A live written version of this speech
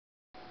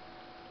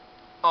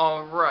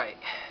Alright,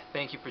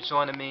 thank you for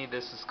joining me.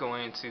 This is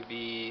going to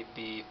be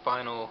the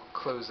final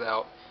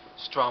closeout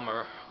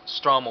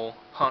Stromal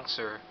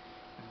Puncture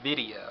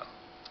video.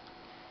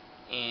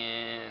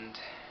 And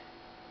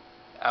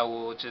I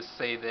will just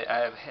say that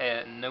I have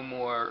had no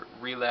more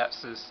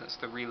relapses since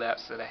the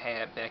relapse that I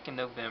had back in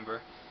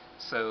November.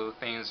 So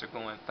things are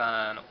going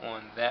fine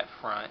on that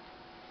front.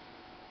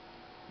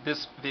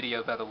 This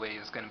video, by the way,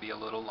 is going to be a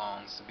little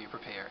long, so be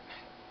prepared.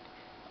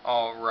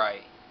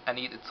 Alright, I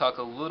need to talk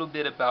a little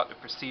bit about the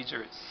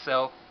procedure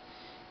itself.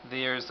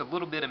 There's a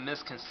little bit of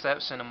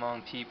misconception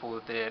among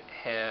people that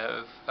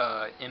have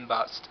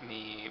inboxed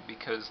me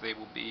because they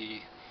will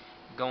be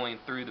going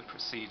through the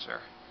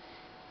procedure.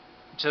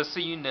 Just so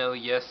you know,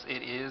 yes,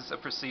 it is a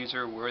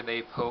procedure where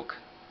they poke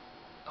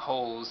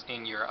holes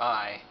in your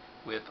eye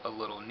with a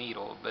little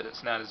needle, but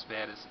it's not as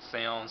bad as it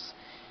sounds.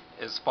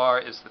 As far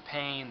as the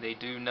pain, they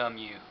do numb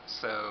you,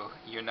 so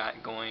you're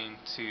not going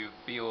to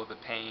feel the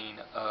pain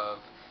of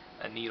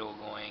a needle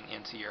going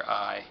into your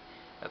eye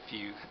a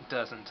few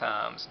dozen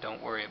times.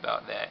 Don't worry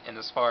about that. And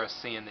as far as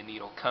seeing the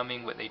needle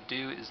coming, what they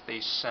do is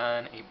they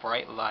shine a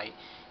bright light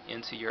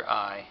into your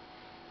eye,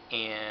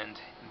 and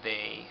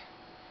they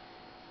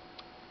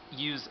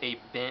use a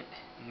bent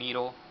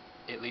needle.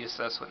 At least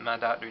that's what my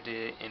doctor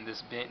did. In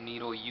this bent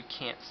needle, you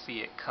can't see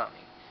it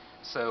coming.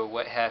 So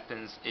what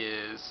happens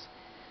is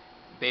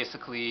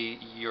basically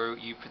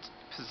you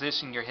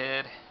position your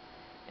head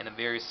in a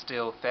very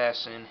still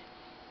fashion,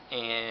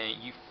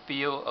 and you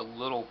feel a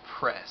little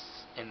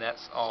press, and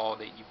that's all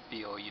that you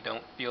feel. You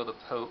don't feel the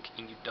poke,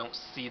 and you don't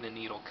see the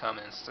needle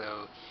coming,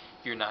 so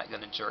you're not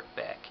going to jerk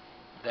back.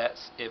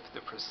 That's if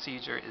the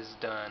procedure is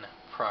done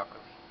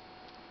properly.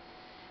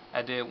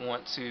 I did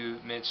want to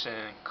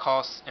mention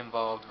costs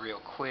involved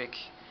real quick.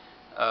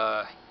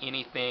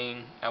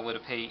 Anything, I would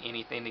have paid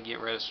anything to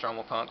get rid of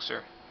stromal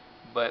puncture,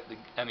 but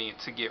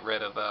to get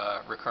rid of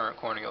recurrent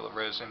corneal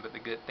erosion. But the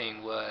good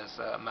thing was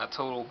my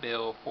total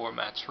bill for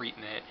my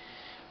treatment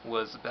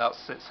was about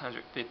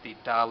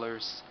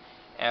 $650.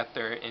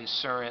 After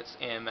insurance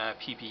and my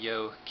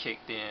PPO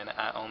kicked in,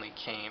 I only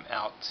came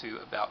out to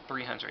about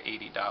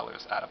 $380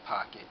 out of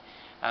pocket.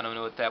 I don't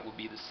know if that will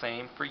be the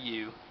same for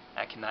you.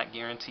 I cannot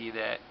guarantee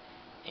that.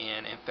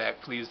 And in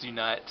fact, please do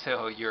not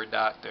tell your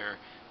doctor,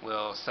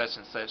 well, such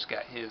and such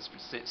got his for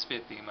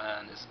 $650,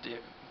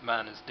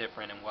 mine is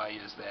different, and why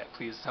is that?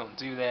 Please don't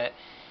do that.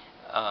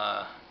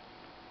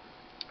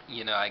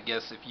 I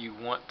guess if you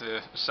want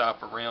to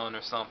shop around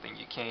or something,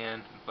 you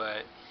can,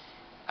 but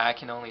I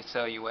can only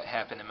tell you what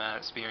happened in my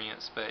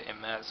experience. But in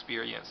my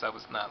experience, I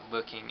was not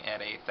looking at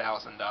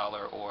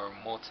 $1,000 or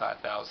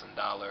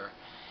multi-$1,000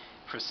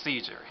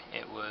 procedure.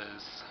 It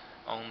was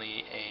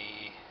only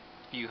a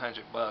few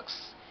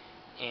 $100,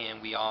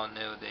 and we all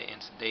know that in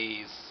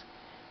today's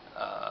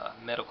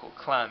medical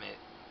climate,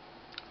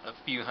 a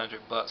few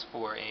 $100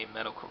 for a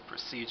medical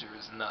procedure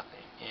is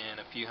nothing, and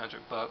a few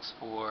 $100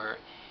 for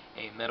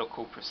a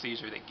medical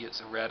procedure that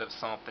gets rid of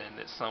something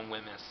that some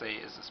women say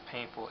is as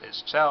painful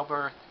as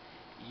childbirth,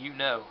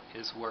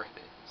 is worth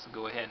it. So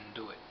go ahead and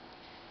do it.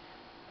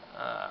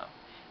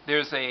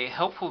 There's a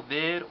helpful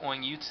vid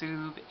on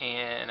YouTube,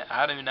 and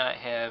I do not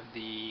have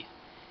the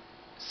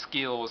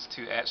skills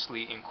to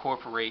actually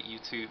incorporate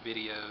YouTube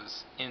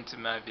videos into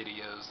my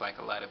videos like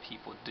a lot of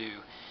people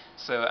do.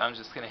 So I'm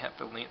just going to have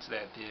to link to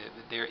that vid.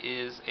 But there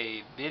is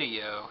a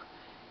video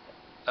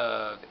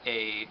of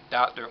a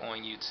doctor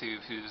on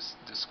YouTube who's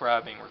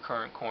describing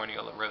recurrent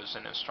corneal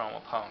erosion and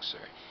stromal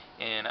puncture,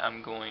 and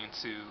I'm going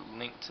to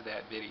link to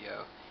that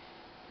video.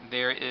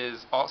 There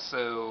is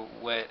also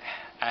what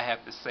I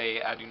have to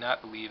say I do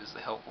not believe is a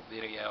helpful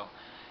video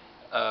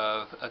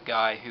of a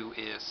guy who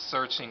is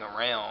searching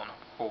around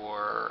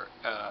for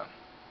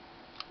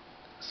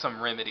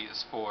some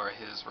remedies for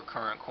his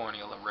recurrent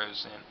corneal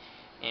erosion,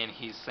 and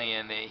he's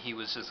saying that he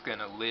was just going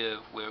to live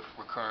with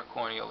recurrent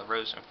corneal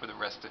erosion for the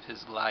rest of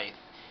his life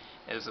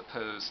as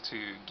opposed to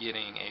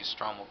getting a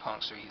stromal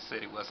puncture. He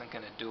said he wasn't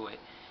going to do it.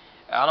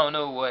 I don't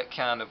know what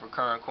kind of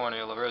recurrent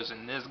corneal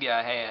erosion this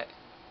guy had,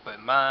 but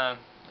mine,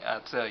 I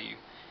tell you,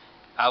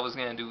 I was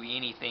going to do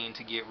anything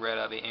to get rid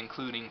of it,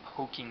 including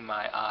poking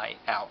my eye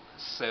out.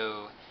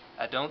 So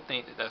I don't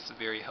think that that's a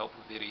very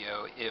helpful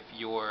video. If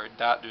your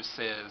doctor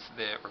says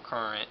that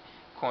recurrent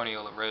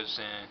corneal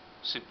erosion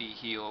should be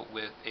healed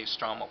with a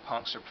stromal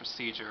puncture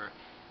procedure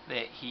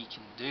that he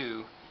can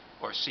do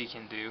or she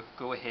can do,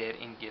 go ahead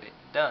and get it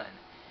done.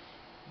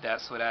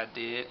 That's what I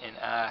did, and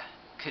I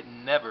could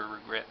never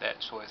regret that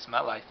choice.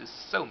 My life is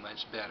so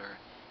much better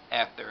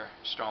after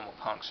stromal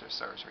puncture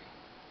surgery.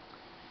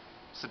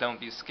 So don't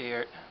be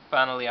scared.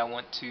 Finally, I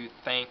want to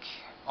thank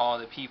all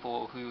the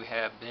people who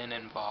have been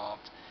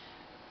involved,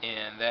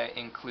 and that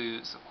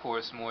includes, of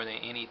course, more than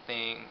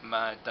anything,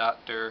 my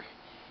doctor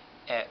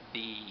at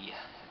the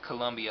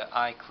Columbia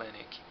Eye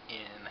Clinic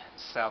in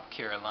South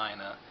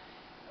Carolina.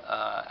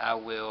 I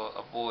will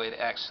avoid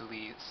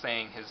actually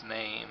saying his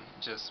name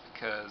just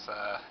because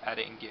I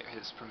didn't get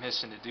his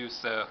permission to do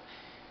so.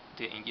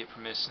 Didn't get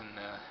permission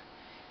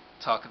to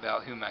talk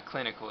about who my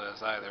clinic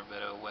was either, but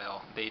oh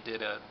well. They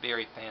did a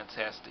very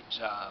fantastic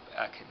job.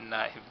 I could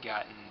not have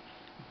gotten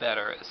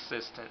better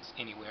assistance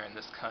anywhere in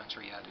this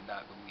country, I do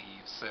not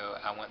believe. So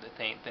I want to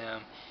thank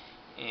them,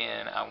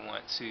 and I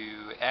want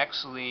to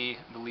actually,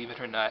 believe it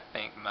or not,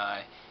 thank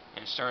my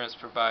insurance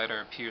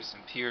provider, Pierce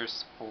 &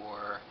 Pierce,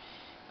 for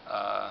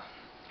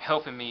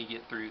helping me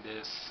get through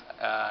this.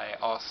 I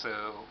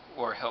also,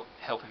 or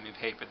helping me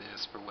pay for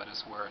this for what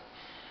it's worth.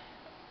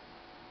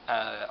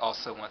 I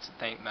also want to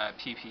thank my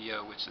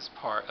PPO, which is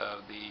part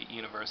of the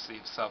University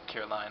of South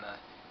Carolina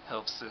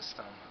health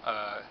system.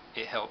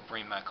 It helped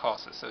bring my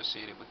costs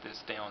associated with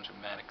this down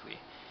dramatically.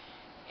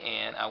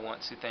 And I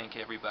want to thank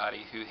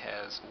everybody who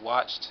has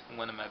watched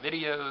one of my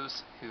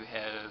videos, who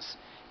has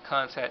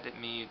contacted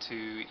me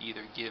to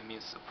either give me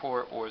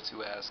support or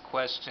to ask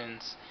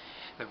questions.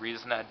 The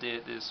reason I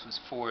did this was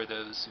for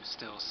those who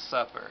still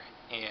suffer,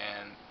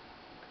 and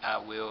I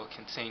will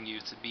continue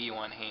to be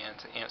on hand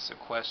to answer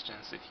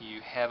questions. If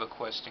you have a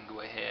question,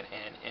 go ahead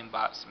and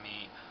inbox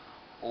me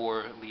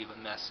or leave a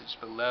message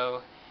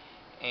below.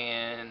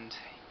 And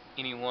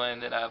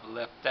anyone that I've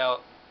left out,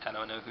 I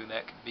don't know who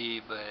that could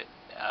be, but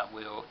I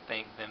will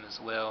thank them as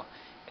well.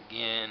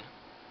 Again,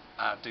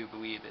 I do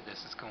believe that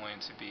this is going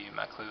to be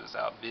my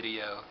closeout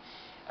video.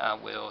 I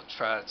will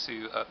try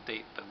to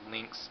update the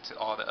links to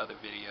all the other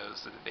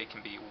videos so that they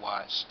can be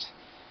watched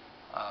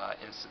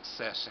in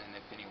succession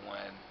if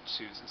anyone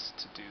chooses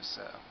to do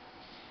so.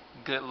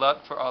 Good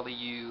luck for all of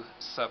you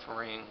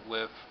suffering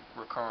with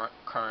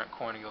recurrent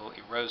corneal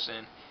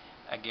erosion.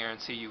 I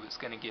guarantee you it's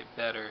going to get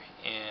better,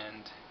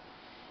 and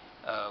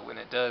when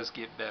it does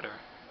get better,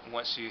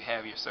 once you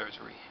have your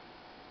surgery,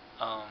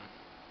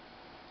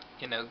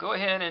 go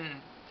ahead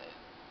and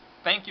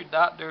thank your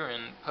doctor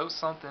and post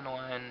something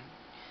on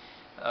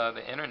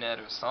the internet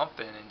or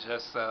something, and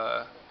just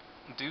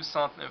do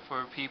something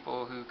for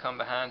people who come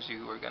behind you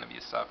who are going to be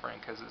suffering,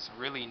 because it's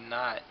really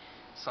not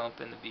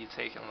something to be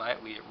taken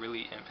lightly. It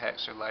really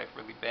impacts your life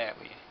really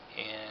badly,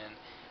 and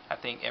I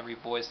think every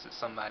voice that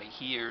somebody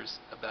hears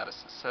about a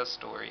success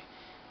story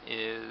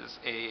is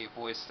a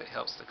voice that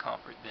helps to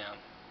comfort them,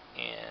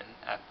 and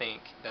I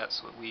think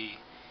that's what we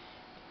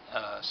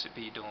should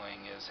be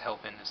doing, is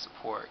helping to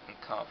support and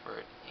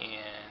comfort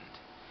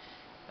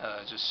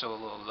and just show a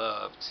little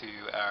love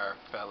to our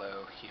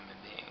fellow human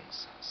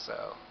beings.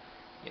 So,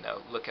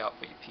 look out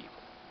for your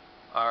people.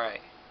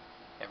 Alright,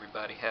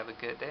 everybody have a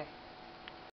good day.